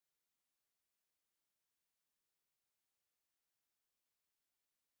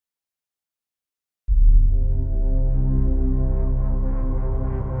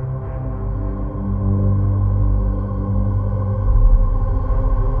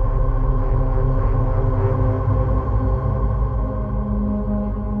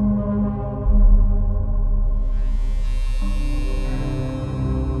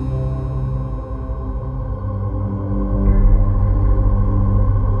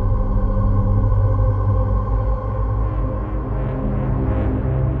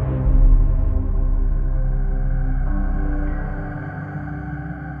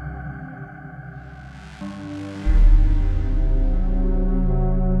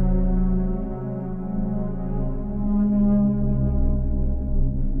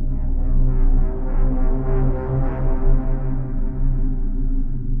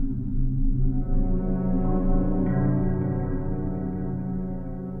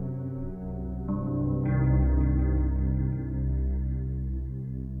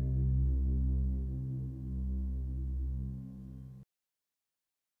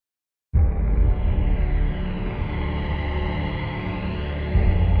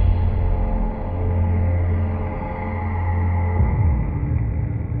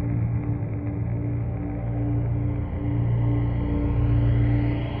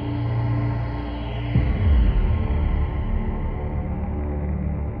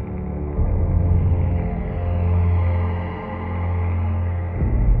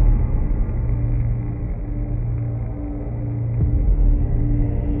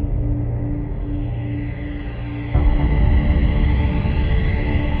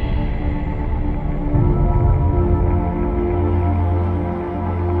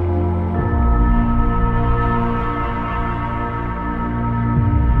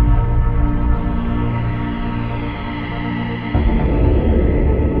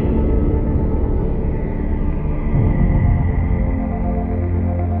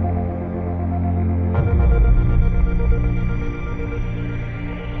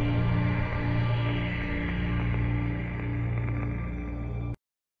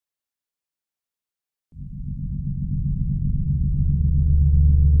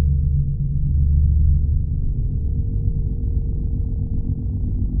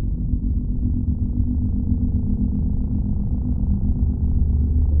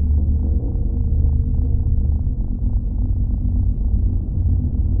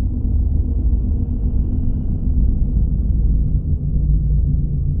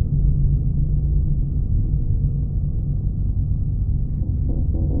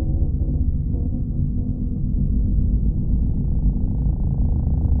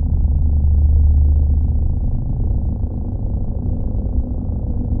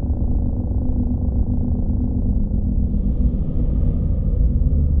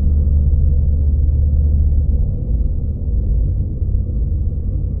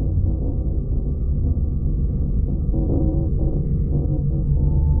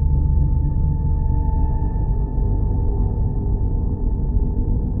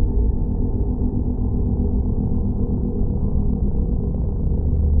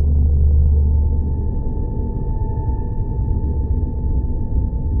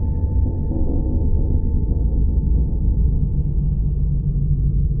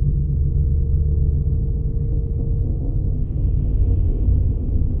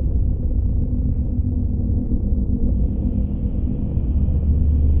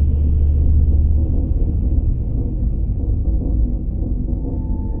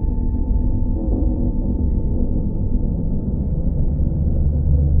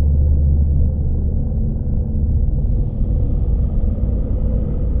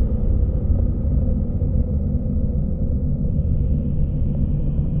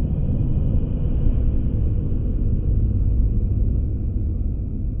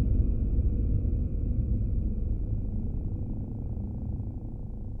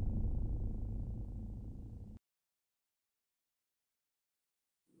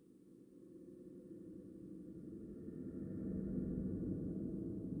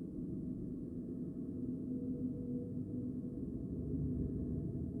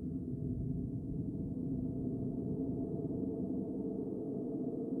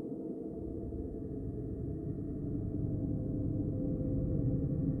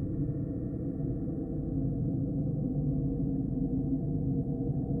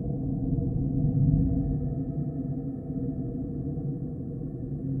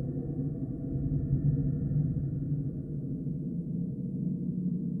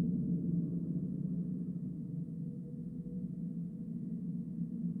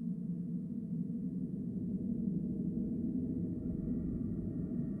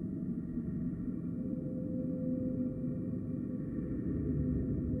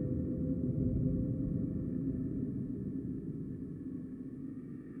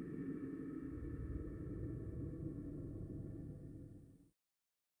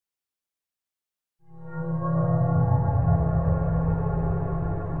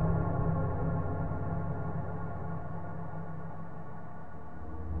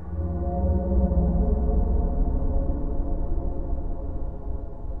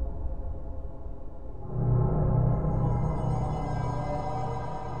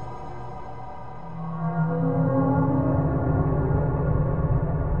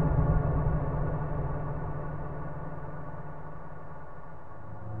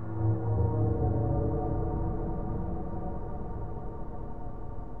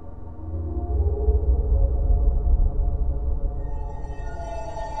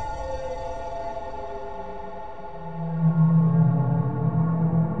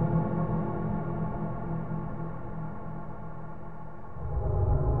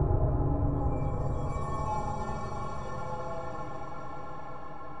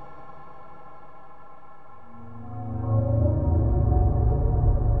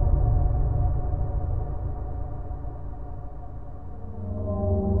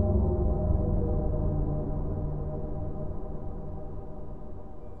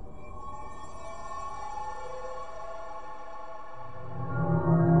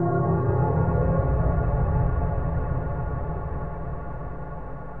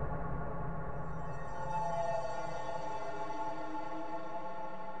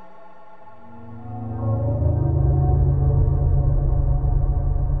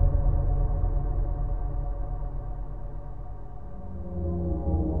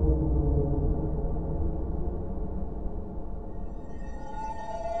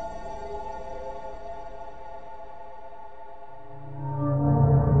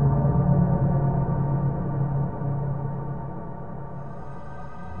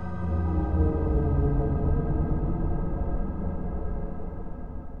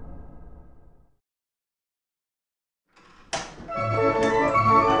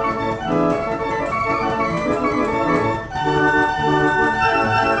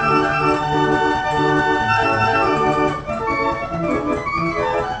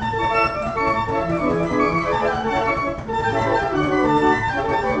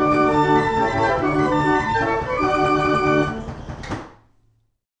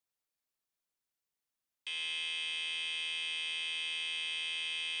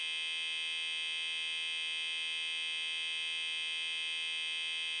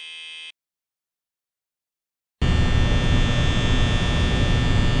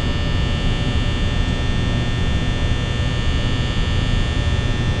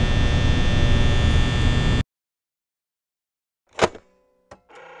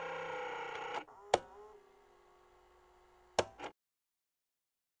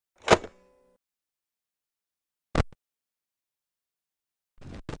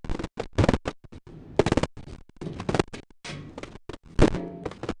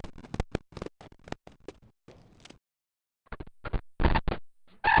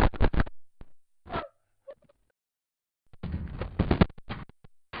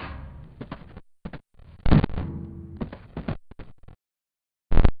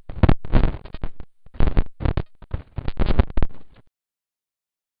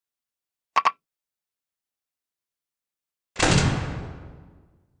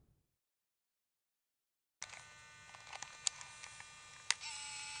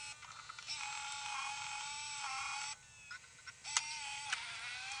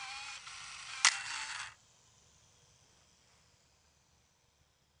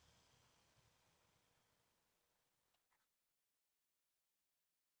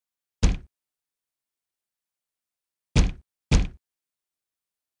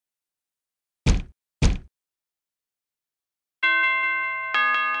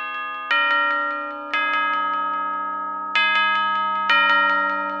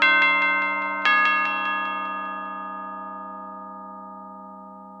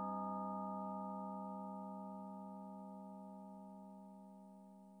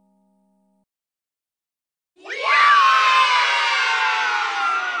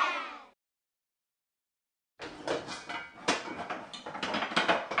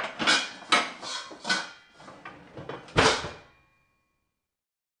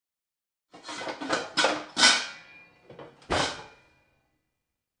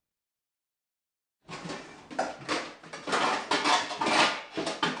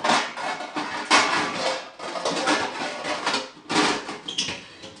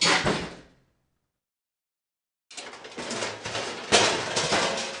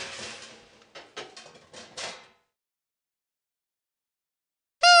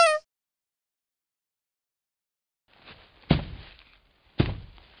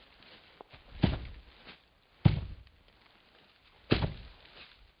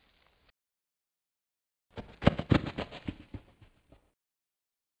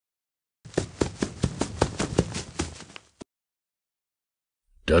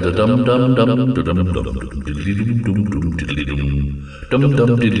Da da dum dum dum dum dum dum diddly dum dum dum diddly dum dum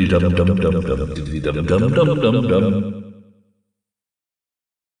dum diddly dum dum dum dum diddly dum dum dum dum dum.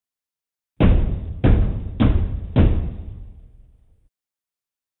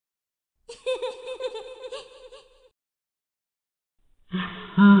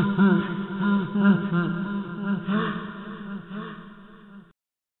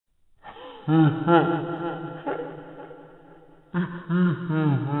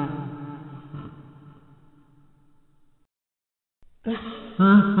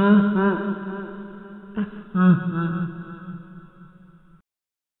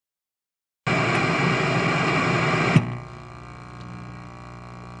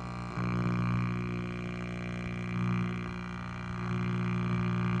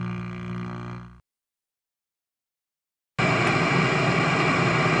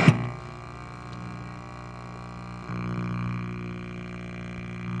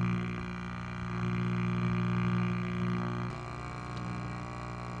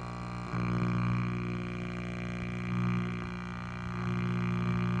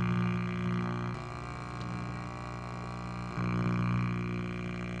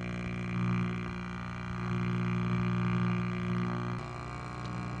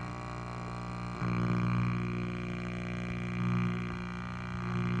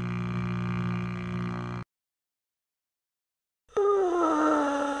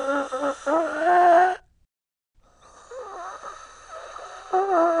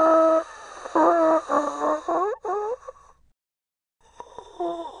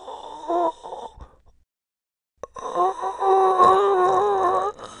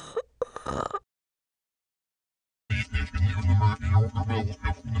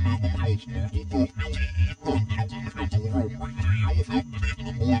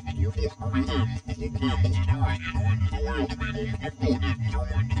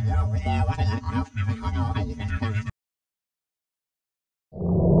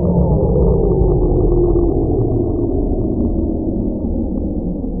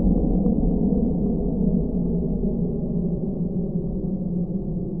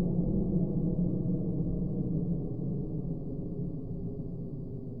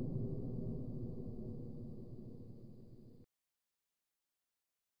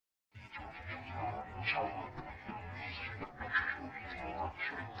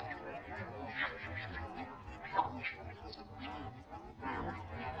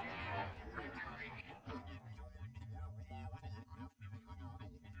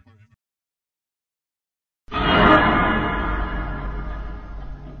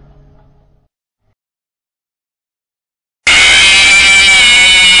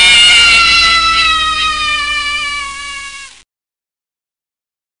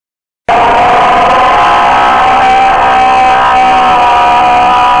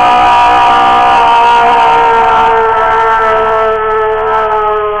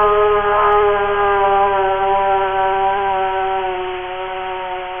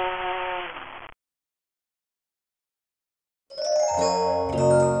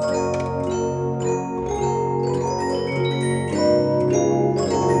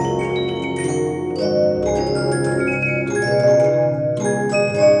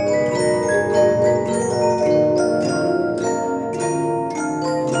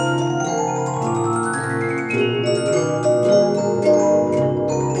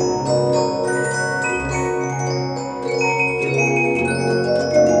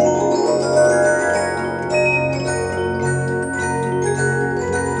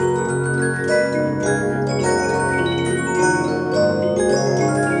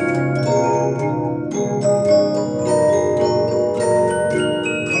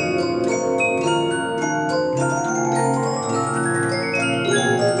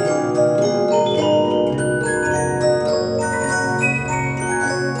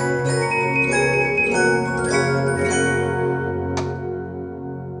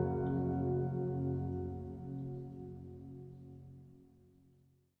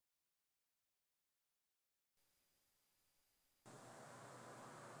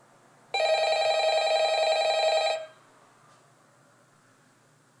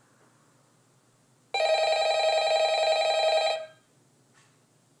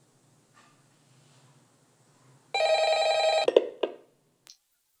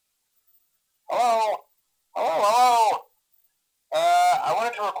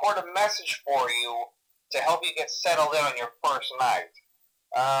 Message for you to help you get settled in on your first night.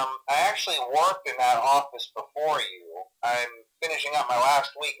 I actually worked in that office before you. I'm finishing up my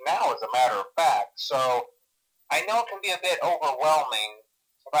last week now, as a matter of fact, so I know it can be a bit overwhelming,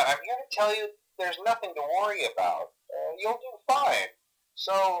 but I'm here to tell you there's nothing to worry about. You'll do fine.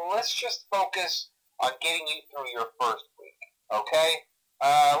 So let's just focus on getting you through your first week, okay?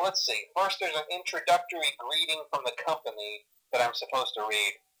 Let's see. First, there's an introductory greeting from the company that I'm supposed to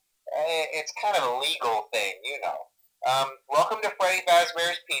read. It's kind of a legal thing, you know. Welcome to Freddy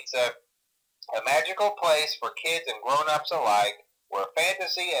Fazbear's Pizza, a magical place for kids and grown-ups alike, where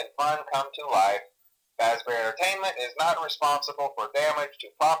fantasy and fun come to life. Fazbear Entertainment is not responsible for damage to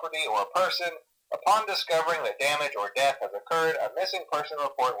property or person. Upon discovering that damage or death has occurred, a missing person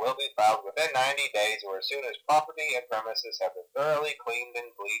report will be filed within 90 days or as soon as property and premises have been thoroughly cleaned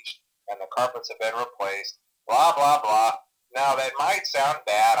and bleached and the carpets have been replaced. Blah, blah, blah. Now, that might sound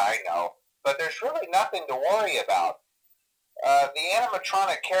bad, I know, but there's really nothing to worry about. The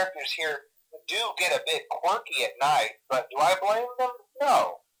animatronic characters here do get a bit quirky at night, but do I blame them?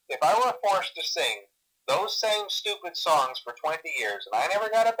 No. If I were forced to sing those same stupid songs for 20 years and I never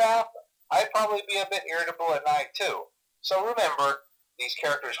got a bath, I'd probably be a bit irritable at night too. So remember, these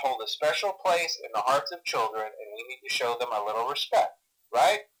characters hold a special place in the hearts of children and we need to show them a little respect,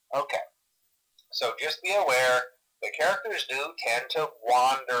 right? Okay. So just be aware, the characters do tend to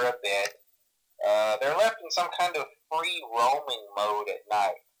wander a bit. They're left in some kind of free roaming mode at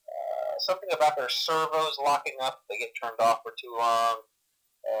night. Something about their servos locking up if they get turned off for too long.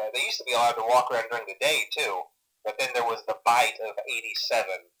 They used to be allowed to walk around during the day too, but then there was the bite of 87.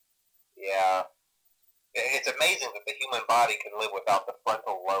 Yeah. It's amazing that the human body can live without the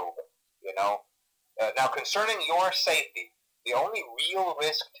frontal lobe, you know? Now, concerning your safety, the only real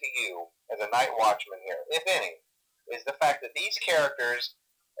risk to you as a night watchman here, if any, is the fact that these characters,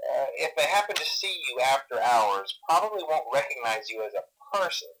 if they happen to see you after hours, probably won't recognize you as a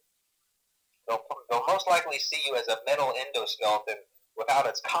person. They'll most likely see you as a metal endoskeleton without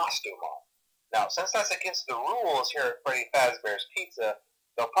its costume on. Now, since that's against the rules here at Freddy Fazbear's Pizza,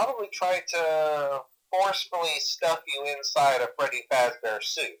 they'll probably try to forcefully stuff you inside a Freddy Fazbear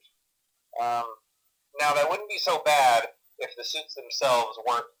suit. Now, that wouldn't be so bad if the suits themselves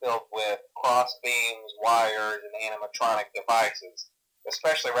weren't filled with cross beams, wires, and animatronic devices,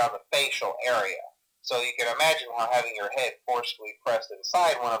 especially around the facial area. So you can imagine how having your head forcefully pressed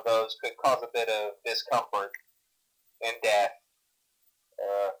inside one of those could cause a bit of discomfort and death.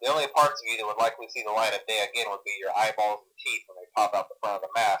 The only parts of you that would likely see the light of day again would be your eyeballs and teeth when they pop out the front of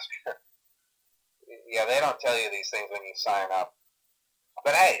the mask. Yeah, they don't tell you these things when you sign up.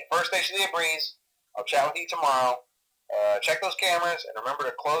 But hey, first station of the breeze. I'll chat with you tomorrow. Check those cameras and remember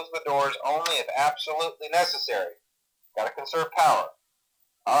to close the doors only if absolutely necessary. Gotta conserve power.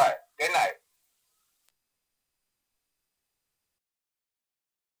 Alright, good night.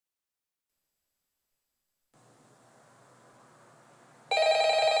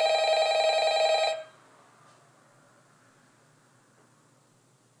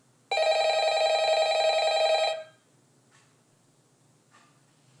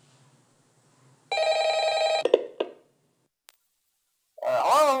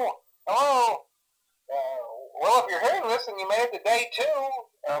 Hello? Hello? Well, if you're hearing this and you made it to day 2,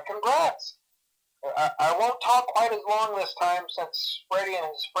 congrats. I won't talk quite as long this time since Freddy and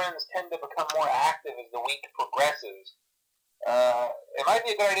his friends tend to become more active as the week progresses. It might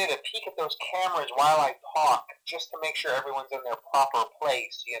be a good idea to peek at those cameras while I talk, just to make sure everyone's in their proper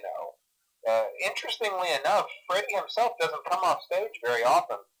place, you know. Interestingly enough, Freddy himself doesn't come off stage very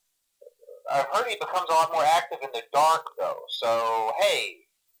often. I've heard he becomes a lot more active in the dark, though, so hey,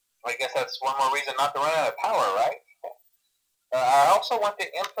 I guess that's one more reason not to run out of power, right? I also want to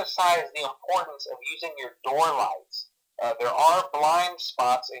emphasize the importance of using your door lights. There are blind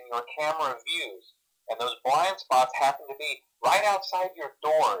spots in your camera views, and those blind spots happen to be right outside your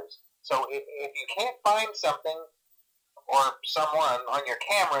doors. So if you can't find something or someone on your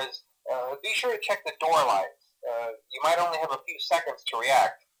cameras, be sure to check the door lights. You might only have a few seconds to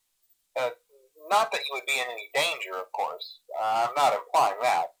react. Not that you would be in any danger, of course. I'm not implying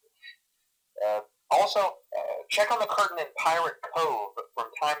that. Also, check on the curtain in Pirate Cove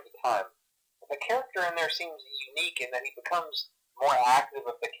from time to time. The character in there seems unique in that he becomes more active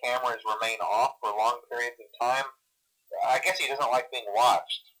if the cameras remain off for long periods of time. I guess he doesn't like being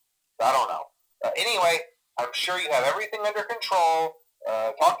watched. I don't know. Anyway, I'm sure you have everything under control.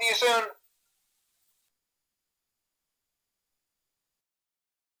 Talk to you soon.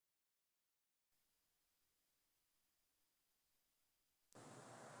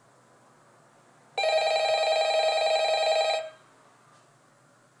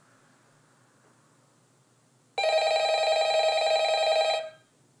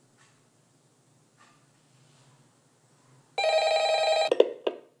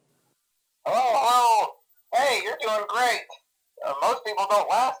 Hello. Hey, you're doing great. Most people don't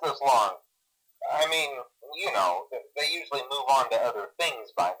last this long. I mean, you know, they usually move on to other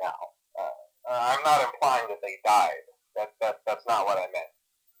things by now. I'm not implying that they died. That's not what I meant.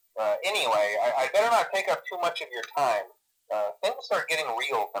 Anyway, I better not take up too much of your time. Things start getting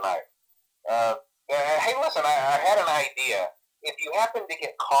real tonight. Hey, listen, I had an idea. If you happen to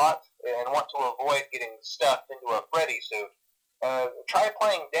get caught and want to avoid getting stuffed into a Freddy suit, try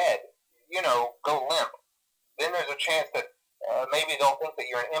playing dead. You know, go limp. Then there's a chance that maybe they'll think that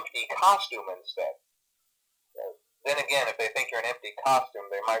you're an empty costume instead. Then again, if they think you're an empty costume,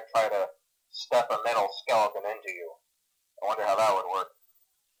 they might try to stuff a metal skeleton into you. I wonder how that would work.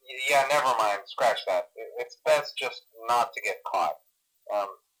 Yeah, never mind. Scratch that. It's best just not to get caught.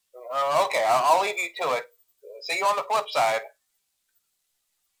 Okay, I'll leave you to it. See you on the flip side.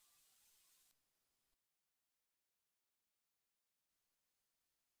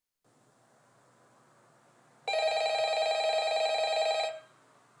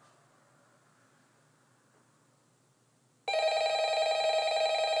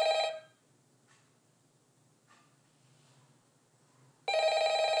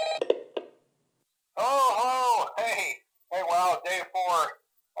 Oh, hey, wow, day 4.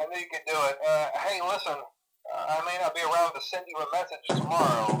 I knew you could do it. Hey, listen, I may not be around to send you a message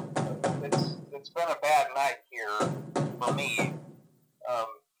tomorrow. It's been a bad night here for me.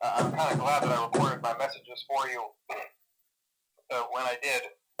 I'm kind of glad that I recorded my messages for you when I did.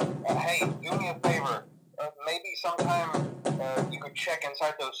 Hey, do me a favor. Maybe sometime you could check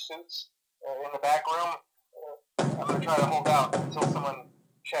inside those suits in the back room. I'm going to try to hold out until someone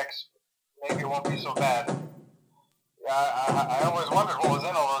checks. Maybe it won't be so bad. Yeah, I always wondered what was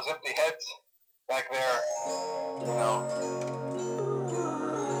in all those empty heads back there. You know.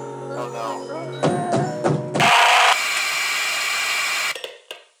 Oh no.